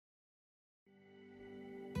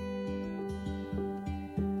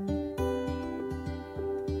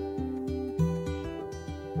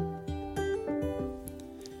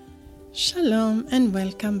Shalom and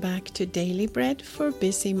welcome back to Daily Bread for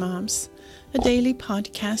Busy Moms, a daily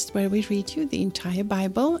podcast where we read you the entire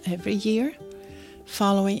Bible every year,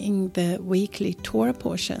 following the weekly Torah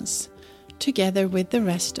portions, together with the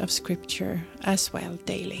rest of Scripture as well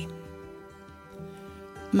daily.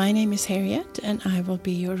 My name is Harriet and I will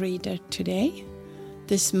be your reader today,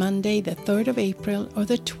 this Monday the 3rd of April or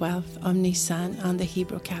the 12th of Nisan on the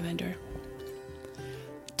Hebrew calendar.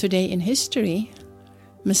 Today in history,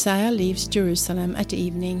 Messiah leaves Jerusalem at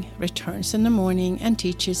evening, returns in the morning, and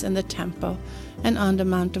teaches in the temple and on the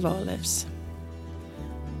Mount of Olives.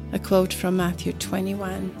 A quote from Matthew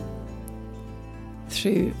 21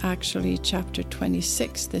 through actually chapter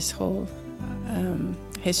 26, this whole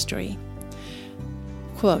history.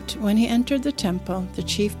 Quote, "When he entered the temple, the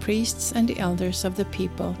chief priests and the elders of the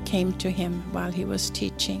people came to him while he was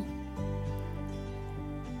teaching.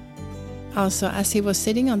 Also, as he was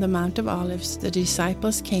sitting on the Mount of Olives, the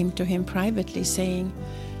disciples came to him privately, saying,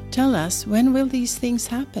 'Tell us, when will these things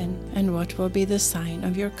happen, and what will be the sign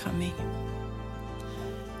of your coming?'"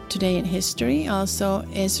 Today in history, also,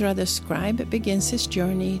 Ezra the scribe begins his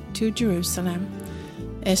journey to Jerusalem.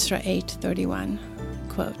 Ezra 8:31,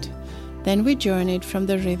 quote, "Then we journeyed from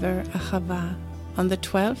the river Ahava on the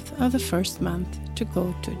 12th of the first month to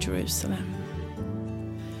go to Jerusalem."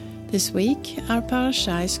 This week, our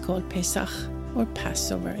parasha is called Pesach, or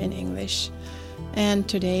Passover in English. And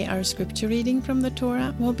today our scripture reading from the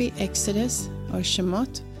Torah will be Exodus, or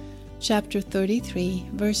Shemot, chapter 33,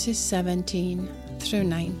 verses 17 through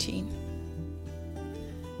 19.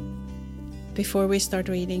 Before we start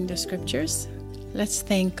reading the scriptures, let's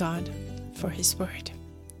thank God for His word.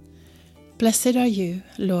 Blessed are you,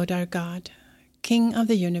 Lord our God, King of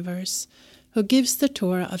the universe, who gives the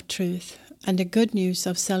Torah of truth and the good news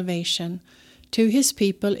of salvation to His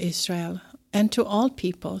people Israel and to all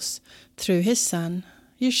peoples through His Son,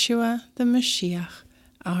 Yeshua the Mashiach,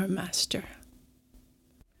 our Master.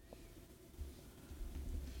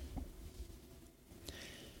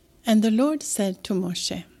 And the Lord said to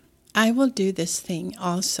Moshe, "I will do this thing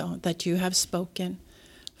also that you have spoken,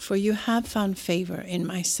 for you have found favor in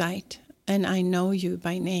my sight, and I know you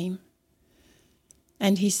by name."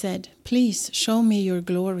 And he said, "Please show me your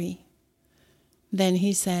glory." Then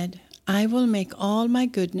he said, "I will make all my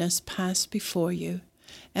goodness pass before you,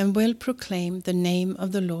 and will proclaim the name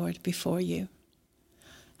of the Lord before you.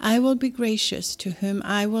 I will be gracious to whom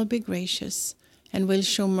I will be gracious, and will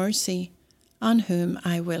show mercy on whom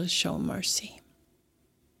I will show mercy."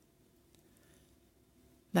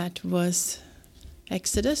 That was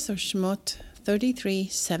Exodus, or Shemot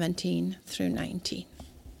 33:17 through 19.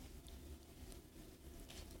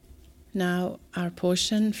 Now, our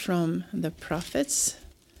portion from the prophets.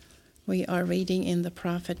 We are reading in the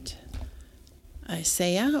prophet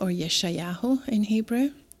Isaiah, or Yeshayahu in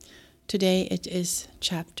Hebrew. Today it is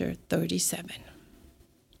chapter 37.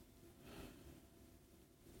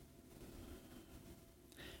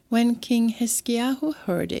 When King Hezekiah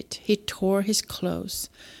heard it, he tore his clothes,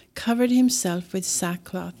 covered himself with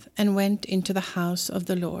sackcloth, and went into the house of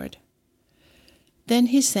the Lord. Then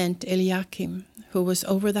he sent Eliakim, who was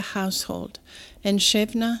over the household, and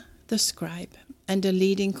Shebna the scribe, and the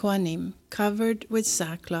leading Kohanim, covered with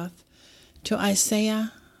sackcloth, to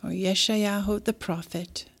Isaiah, or Yeshayahu the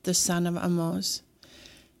prophet, the son of Amoz.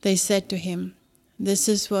 They said to him, "This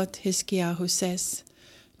is what Hezekiah says,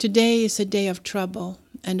 Today is a day of trouble,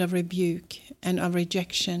 and of rebuke, and of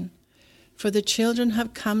rejection, for the children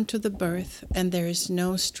have come to the birth, and there is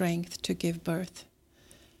no strength to give birth.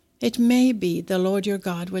 It may be the Lord your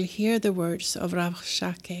God will hear the words of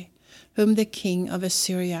Rabshakeh, whom the king of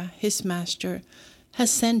Assyria, his master,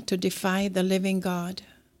 has sent to defy the living God,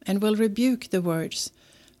 and will rebuke the words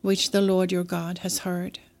which the Lord your God has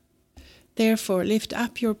heard. Therefore lift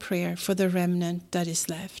up your prayer for the remnant that is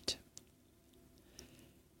left."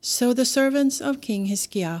 So the servants of King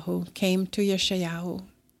Hezekiah came to Yeshayahu.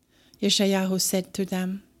 Yeshayahu said to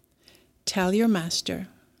them, "Tell your master,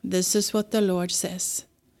 this is what the Lord says.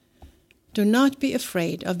 Do not be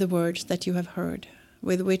afraid of the words that you have heard,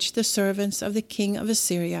 with which the servants of the king of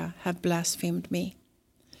Assyria have blasphemed me.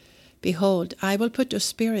 Behold, I will put a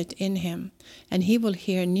spirit in him, and he will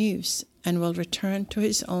hear news, and will return to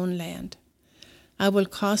his own land. I will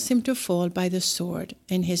cause him to fall by the sword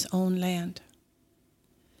in his own land."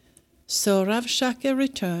 So Rabshakeh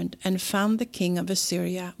returned and found the king of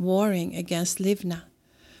Assyria warring against Livnah,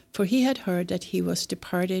 for he had heard that he was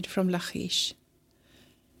departed from Lachish.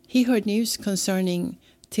 He heard news concerning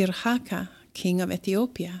Tirhakah, king of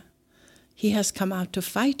Ethiopia. "He has come out to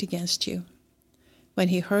fight against you." When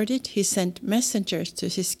he heard it, he sent messengers to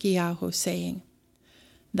Hezekiah, saying,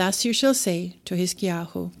 Thus you shall say to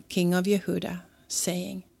Hiskiyahu, king of Yehuda,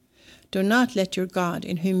 saying, Do not let your God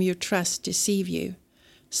in whom you trust deceive you,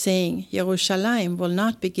 saying, Jerusalem will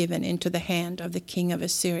not be given into the hand of the king of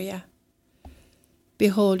Assyria.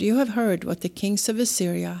 Behold, you have heard what the kings of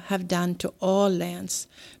Assyria have done to all lands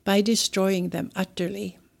by destroying them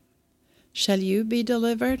utterly. Shall you be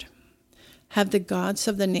delivered? Have the gods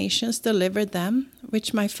of the nations delivered them,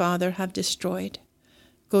 which my father have destroyed?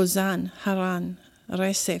 Gozan, Haran,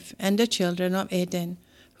 Reseph, and the children of Eden,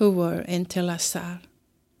 who were in Telassar.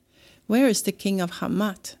 Where is the king of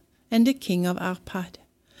Hamath, and the king of Arpad,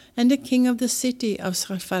 and the king of the city of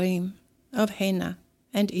Sepharim, of Hena,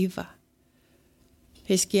 and Eva?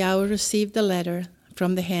 Hiskiyahu received the letter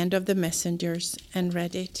from the hand of the messengers and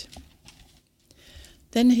read it.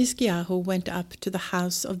 Then Hiskiyahu went up to the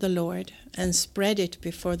house of the Lord and spread it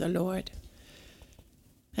before the Lord.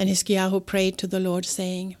 And Hiskiyahu prayed to the Lord,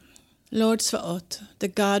 saying, Lord Tzvaot, the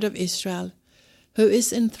God of Israel, who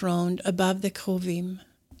is enthroned above the Chovim,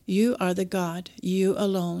 you are the God, you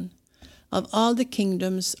alone, of all the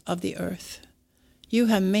kingdoms of the earth. You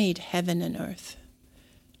have made heaven and earth.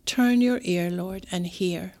 Turn your ear, Lord, and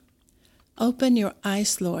hear. Open your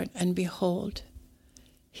eyes, Lord, and behold.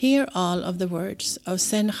 Hear all of the words of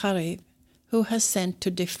Sennacherib, who has sent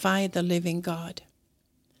to defy the living God.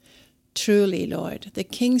 Truly, Lord, the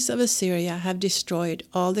kings of Assyria have destroyed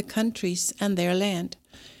all the countries and their land,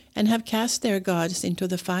 and have cast their gods into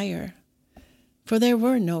the fire. For there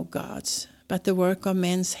were no gods, but the work of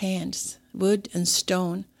men's hands, wood and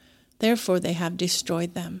stone, therefore they have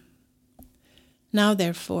destroyed them. Now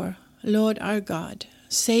therefore, Lord our God,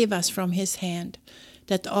 save us from his hand,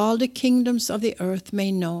 that all the kingdoms of the earth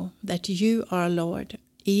may know that you are Lord,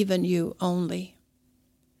 even you only.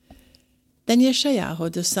 Then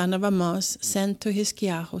Yeshayahu the son of Amoz sent to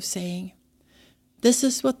Hiskiyahu, saying, This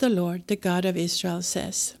is what the Lord, the God of Israel,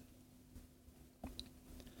 says.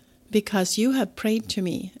 Because you have prayed to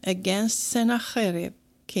me against Sennacherib,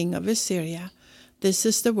 king of Assyria, this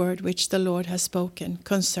is the word which the Lord has spoken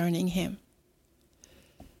concerning him.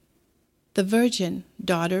 The virgin,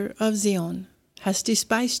 daughter of Zion, has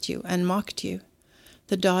despised you and mocked you.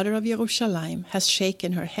 The daughter of Jerusalem has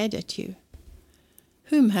shaken her head at you.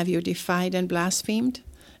 Whom have you defied and blasphemed?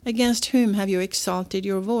 Against whom have you exalted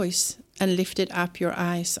your voice and lifted up your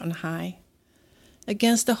eyes on high?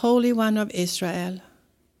 Against the Holy One of Israel.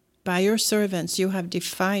 By your servants you have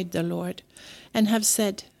defied the Lord, and have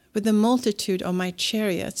said, With the multitude of my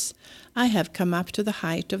chariots I have come up to the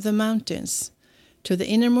height of the mountains. To the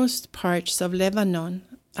innermost parts of Lebanon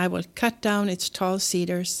I will cut down its tall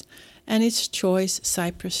cedars and its choice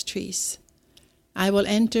cypress trees. I will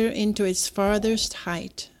enter into its farthest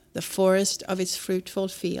height, the forest of its fruitful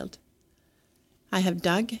field. I have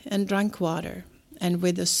dug and drunk water, and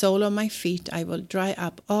with the sole of my feet I will dry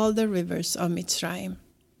up all the rivers of Mitzrayim.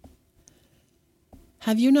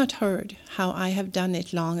 Have you not heard how I have done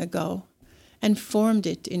it long ago, and formed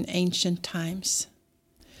it in ancient times?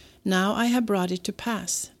 Now I have brought it to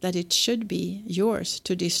pass that it should be yours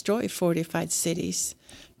to destroy fortified cities,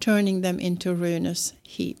 turning them into ruinous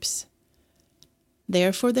heaps.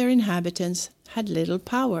 Therefore their inhabitants had little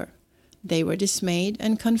power. They were dismayed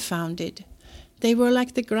and confounded. They were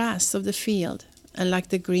like the grass of the field, and like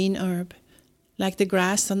the green herb, like the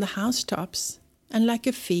grass on the housetops, and like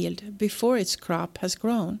a field before its crop has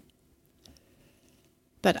grown.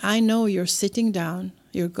 But I know you're sitting down,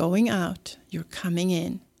 you're going out, you're coming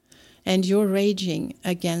in, and you're raging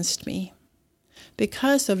against me.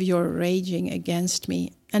 Because of your raging against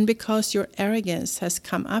me, and because your arrogance has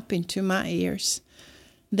come up into my ears,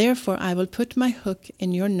 therefore I will put my hook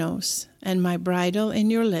in your nose, and my bridle in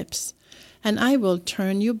your lips, and I will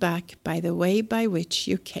turn you back by the way by which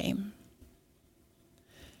you came.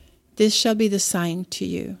 This shall be the sign to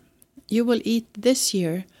you. You will eat this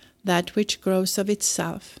year that which grows of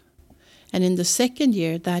itself, and in the second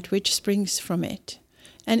year that which springs from it,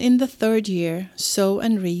 and in the third year sow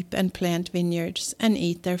and reap and plant vineyards and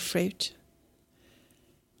eat their fruit.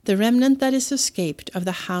 The remnant that is escaped of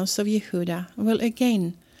the house of Yehuda will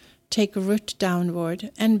again take root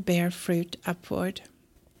downward and bear fruit upward.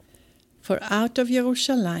 For out of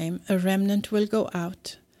Jerusalem a remnant will go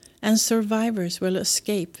out, and survivors will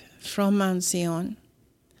escape from Mount Zion.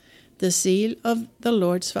 The zeal of the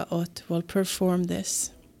Lord Tzvaot will perform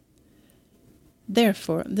this.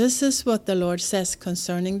 Therefore, this is what the Lord says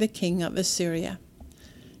concerning the king of Assyria.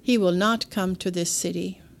 He will not come to this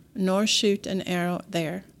city, nor shoot an arrow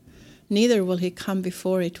there, neither will he come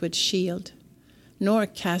before it with shield, nor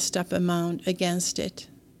cast up a mound against it.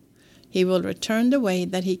 He will return the way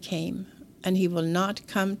that he came, and he will not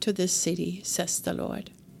come to this city, says the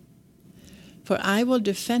Lord. For I will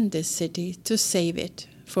defend this city to save it,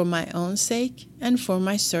 for my own sake and for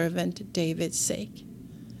my servant David's sake."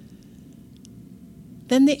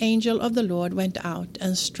 Then the angel of the Lord went out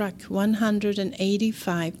and struck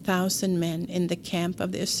 185,000 men in the camp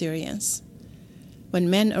of the Assyrians. When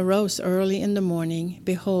men arose early in the morning,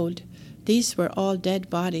 behold, these were all dead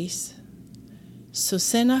bodies. So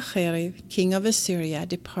Sennacherib, king of Assyria,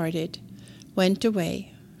 departed, went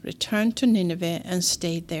away, returned to Nineveh, and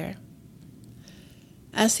stayed there.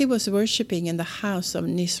 As he was worshipping in the house of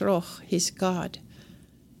Nisroch, his god,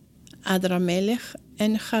 Adramelech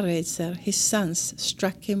and Charezer, his sons,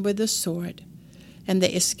 struck him with the sword, and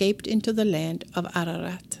they escaped into the land of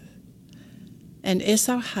Ararat. And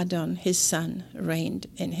Esarhaddon, his son, reigned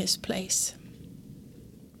in his place.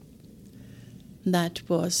 That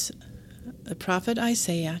was the prophet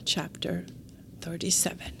Isaiah, chapter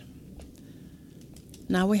 37.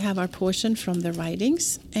 Now we have our portion from the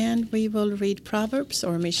writings, and we will read Proverbs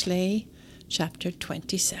or Mishlei, chapter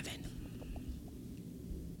 27.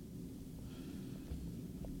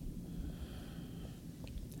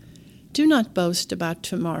 Do not boast about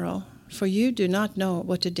tomorrow, for you do not know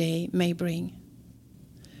what a day may bring.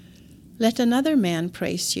 Let another man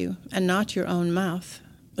praise you, and not your own mouth,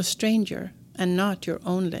 a stranger, and not your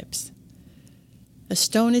own lips. A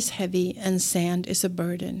stone is heavy, and sand is a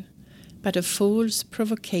burden, but a fool's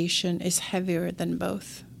provocation is heavier than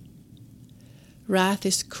both. Wrath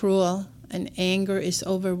is cruel, and anger is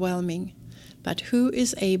overwhelming, but who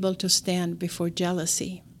is able to stand before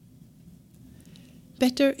jealousy?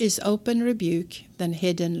 Better is open rebuke than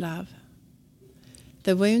hidden love.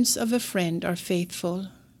 The wounds of a friend are faithful,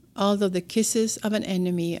 although the kisses of an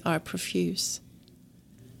enemy are profuse.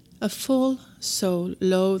 A full soul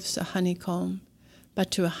loathes a honeycomb, but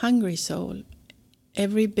to a hungry soul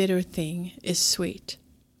every bitter thing is sweet.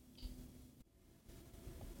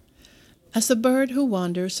 As a bird who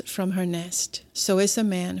wanders from her nest, so is a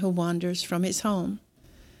man who wanders from his home.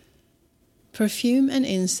 Perfume and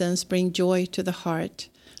incense bring joy to the heart,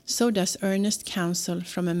 so does earnest counsel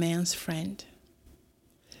from a man's friend.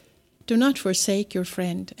 Do not forsake your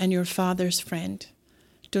friend and your father's friend.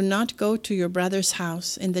 Do not go to your brother's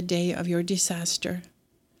house in the day of your disaster.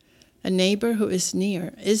 A neighbor who is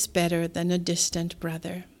near is better than a distant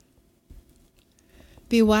brother.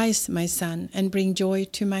 Be wise, my son, and bring joy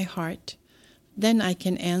to my heart. Then I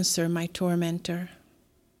can answer my tormentor.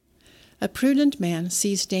 A prudent man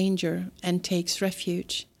sees danger and takes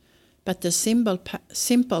refuge, but the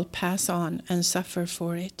simple pass on and suffer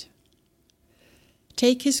for it.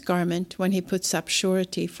 Take his garment when he puts up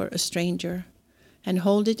surety for a stranger, and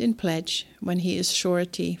hold it in pledge when he is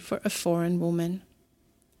surety for a foreign woman.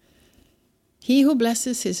 He who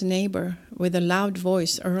blesses his neighbor with a loud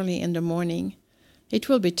voice early in the morning, it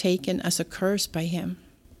will be taken as a curse by him.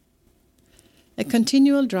 A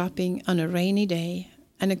continual dropping on a rainy day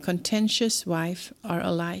and a contentious wife are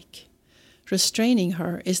alike. Restraining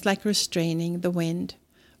her is like restraining the wind,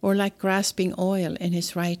 or like grasping oil in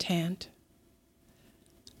his right hand.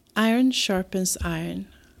 Iron sharpens iron,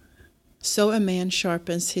 so a man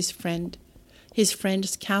sharpens his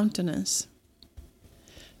friend's countenance.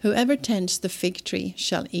 Whoever tends the fig tree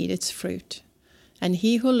shall eat its fruit, and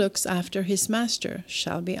he who looks after his master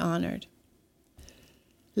shall be honored.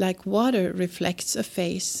 Like water reflects a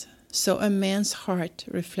face, so a man's heart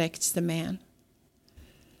reflects the man.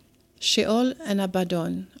 Sheol and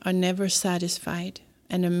Abaddon are never satisfied,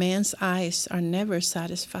 and a man's eyes are never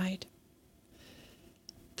satisfied.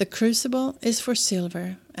 The crucible is for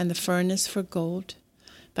silver, and the furnace for gold,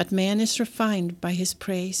 but man is refined by his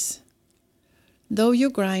praise. Though you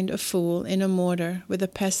grind a fool in a mortar with a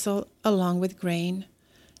pestle along with grain,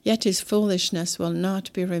 yet his foolishness will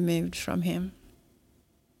not be removed from him.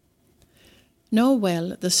 Know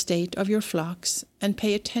well the state of your flocks, and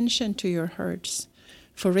pay attention to your herds,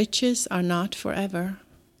 for riches are not forever,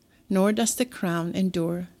 nor does the crown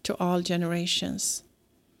endure to all generations.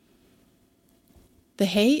 The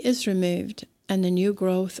hay is removed, and a new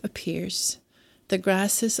growth appears. The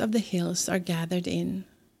grasses of the hills are gathered in.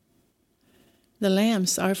 The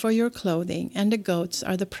lambs are for your clothing, and the goats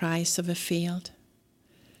are the price of a field.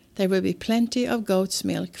 There will be plenty of goat's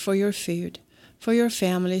milk for your food, for your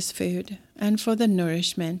family's food, and for the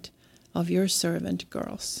nourishment of your servant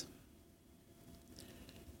girls.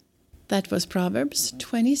 That was Proverbs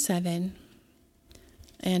 27.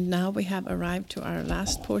 And now we have arrived to our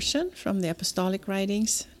last portion from the Apostolic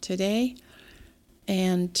Writings today,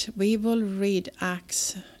 and we will read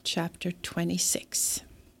Acts chapter 26.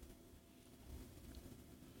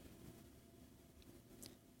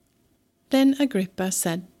 Then Agrippa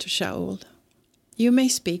said to Shaul, "You may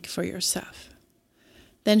speak for yourself."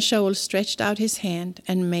 Then Shaul stretched out his hand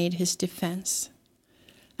and made his defense.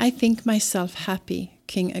 I think myself happy,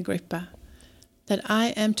 King Agrippa, that I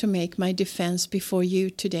am to make my defense before you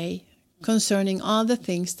today concerning all the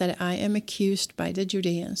things that I am accused by the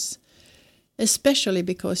Judeans, especially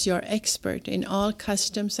because you are expert in all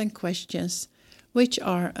customs and questions which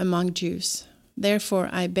are among Jews. Therefore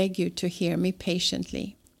I beg you to hear me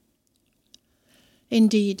patiently.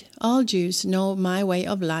 Indeed, all Jews know my way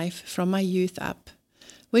of life from my youth up,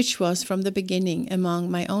 which was from the beginning among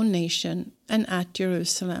my own nation and at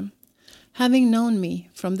Jerusalem, having known me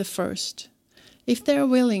from the first, if they are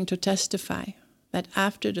willing to testify that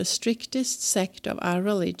after the strictest sect of our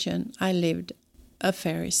religion I lived a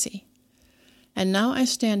Pharisee. And now I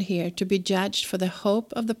stand here to be judged for the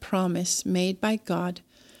hope of the promise made by God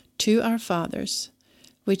to our fathers,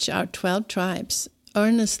 which our 12 tribes,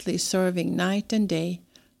 earnestly serving night and day,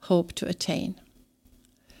 hope to attain.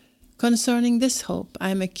 Concerning this hope I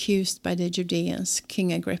am accused by the Judeans,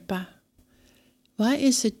 King Agrippa. Why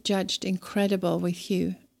is it judged incredible with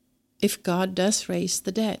you, if God does raise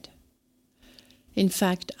the dead? In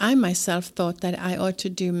fact, I myself thought that I ought to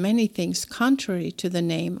do many things contrary to the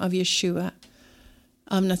name of Yeshua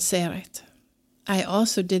of Nazareth. I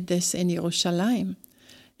also did this in Jerusalem,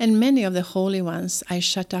 and many of the holy ones I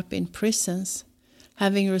shut up in prisons,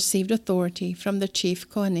 having received authority from the chief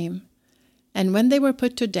Kohanim, and when they were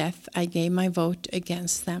put to death, I gave my vote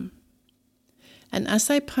against them. And as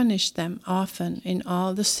I punished them often in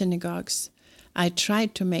all the synagogues, I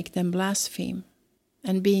tried to make them blaspheme,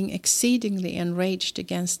 and being exceedingly enraged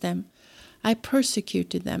against them, I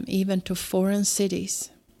persecuted them even to foreign cities.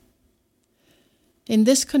 In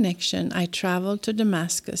this connection, I traveled to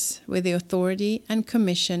Damascus with the authority and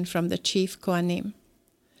commission from the chief Kohanim.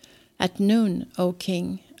 At noon, O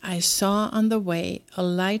king, I saw on the way a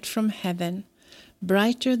light from heaven,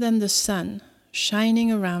 brighter than the sun,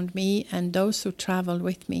 shining around me and those who traveled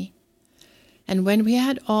with me. And when we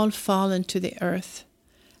had all fallen to the earth,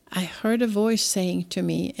 I heard a voice saying to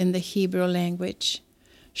me in the Hebrew language,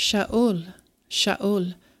 Shaul,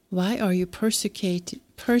 Shaul, why are you persecuting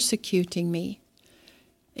me?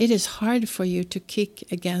 It is hard for you to kick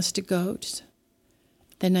against the goads.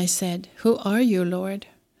 Then I said, Who are you, Lord?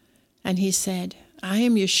 And he said, I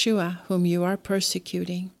am Yeshua, whom you are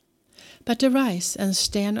persecuting. But arise and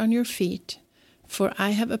stand on your feet, for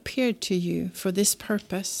I have appeared to you for this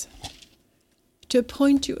purpose, to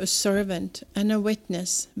appoint you a servant and a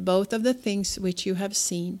witness, both of the things which you have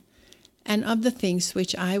seen, and of the things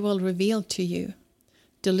which I will reveal to you,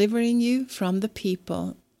 delivering you from the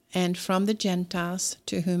people and from the Gentiles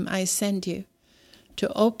to whom I send you,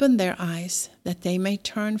 to open their eyes, that they may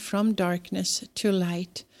turn from darkness to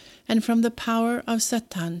light, and from the power of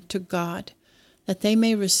Satan to God, that they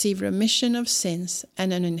may receive remission of sins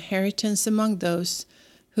and an inheritance among those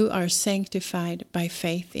who are sanctified by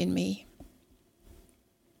faith in me.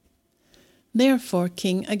 Therefore,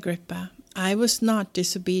 King Agrippa, I was not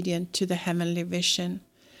disobedient to the heavenly vision,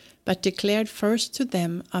 but declared first to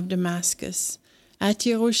them of Damascus, at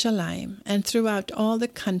Jerusalem, and throughout all the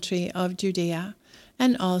country of Judea,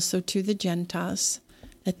 and also to the Gentiles,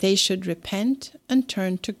 that they should repent and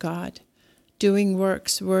turn to God, doing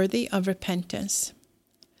works worthy of repentance.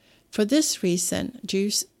 For this reason,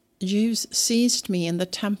 Jews seized me in the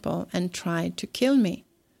temple and tried to kill me.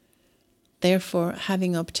 Therefore,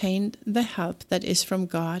 having obtained the help that is from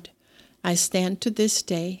God, I stand to this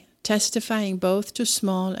day, testifying both to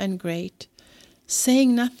small and great,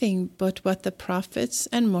 saying nothing but what the prophets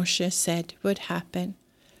and Moshe said would happen,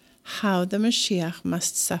 how the Mashiach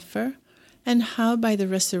must suffer, and how by the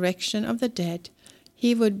resurrection of the dead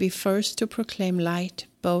he would be first to proclaim light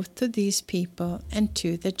both to these people and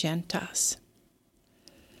to the Gentiles.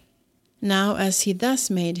 Now as he thus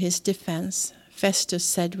made his defense, Festus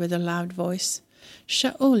said with a loud voice,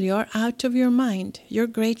 Shaul, you are out of your mind. Your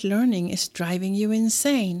great learning is driving you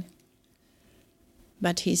insane.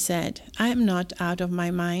 But he said, I am not out of my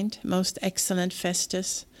mind, most excellent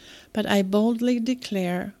Festus, but I boldly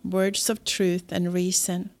declare words of truth and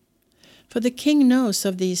reason. For the king knows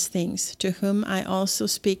of these things, to whom I also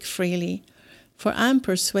speak freely, for I am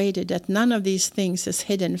persuaded that none of these things is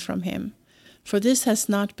hidden from him, for this has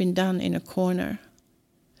not been done in a corner.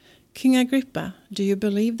 King Agrippa, do you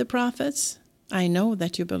believe the prophets? I know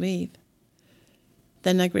that you believe.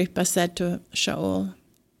 Then Agrippa said to Shaul,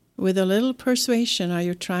 With a little persuasion are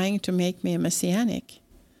you trying to make me a messianic?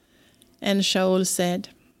 And Shaul said,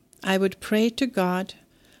 I would pray to God,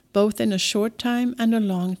 both in a short time and a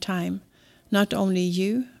long time, not only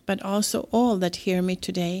you, but also all that hear me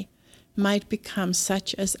today, might become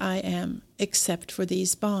such as I am, except for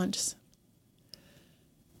these bonds.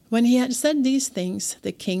 When he had said these things,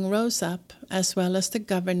 the king rose up, as well as the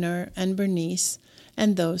governor and Bernice,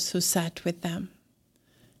 and those who sat with them.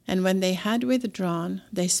 And when they had withdrawn,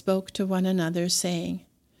 they spoke to one another, saying,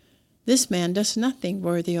 "This man does nothing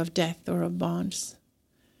worthy of death or of bonds."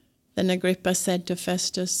 Then Agrippa said to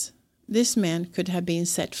Festus, "This man could have been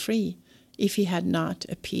set free if he had not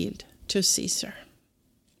appealed to Caesar."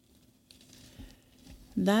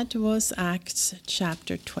 That was Acts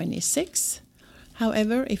chapter 26.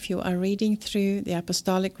 However, if you are reading through the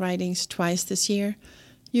apostolic writings twice this year,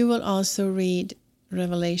 you will also read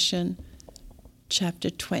Revelation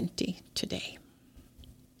chapter 20 today.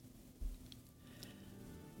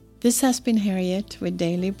 This has been Harriet with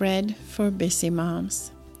Daily Bread for Busy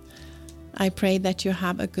Moms. I pray that you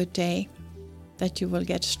have a good day, that you will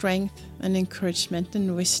get strength and encouragement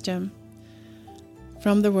and wisdom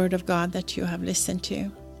from the Word of God that you have listened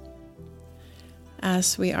to.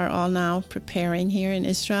 As we are all now preparing here in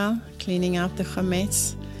Israel, cleaning out the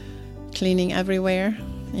chametz, cleaning everywhere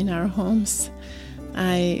in our homes,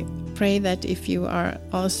 I pray that if you are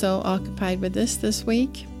also occupied with this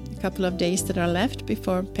week, a couple of days that are left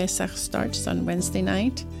before Pesach starts on Wednesday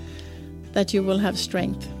night, that you will have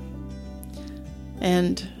strength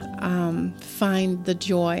and find the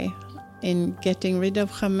joy in getting rid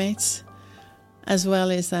of chametz, as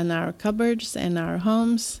well as in our cupboards and our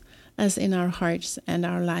homes, as in our hearts and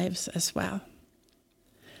our lives as well.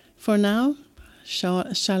 For now,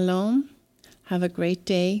 shalom, have a great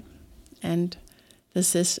day, and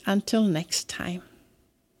this is until next time.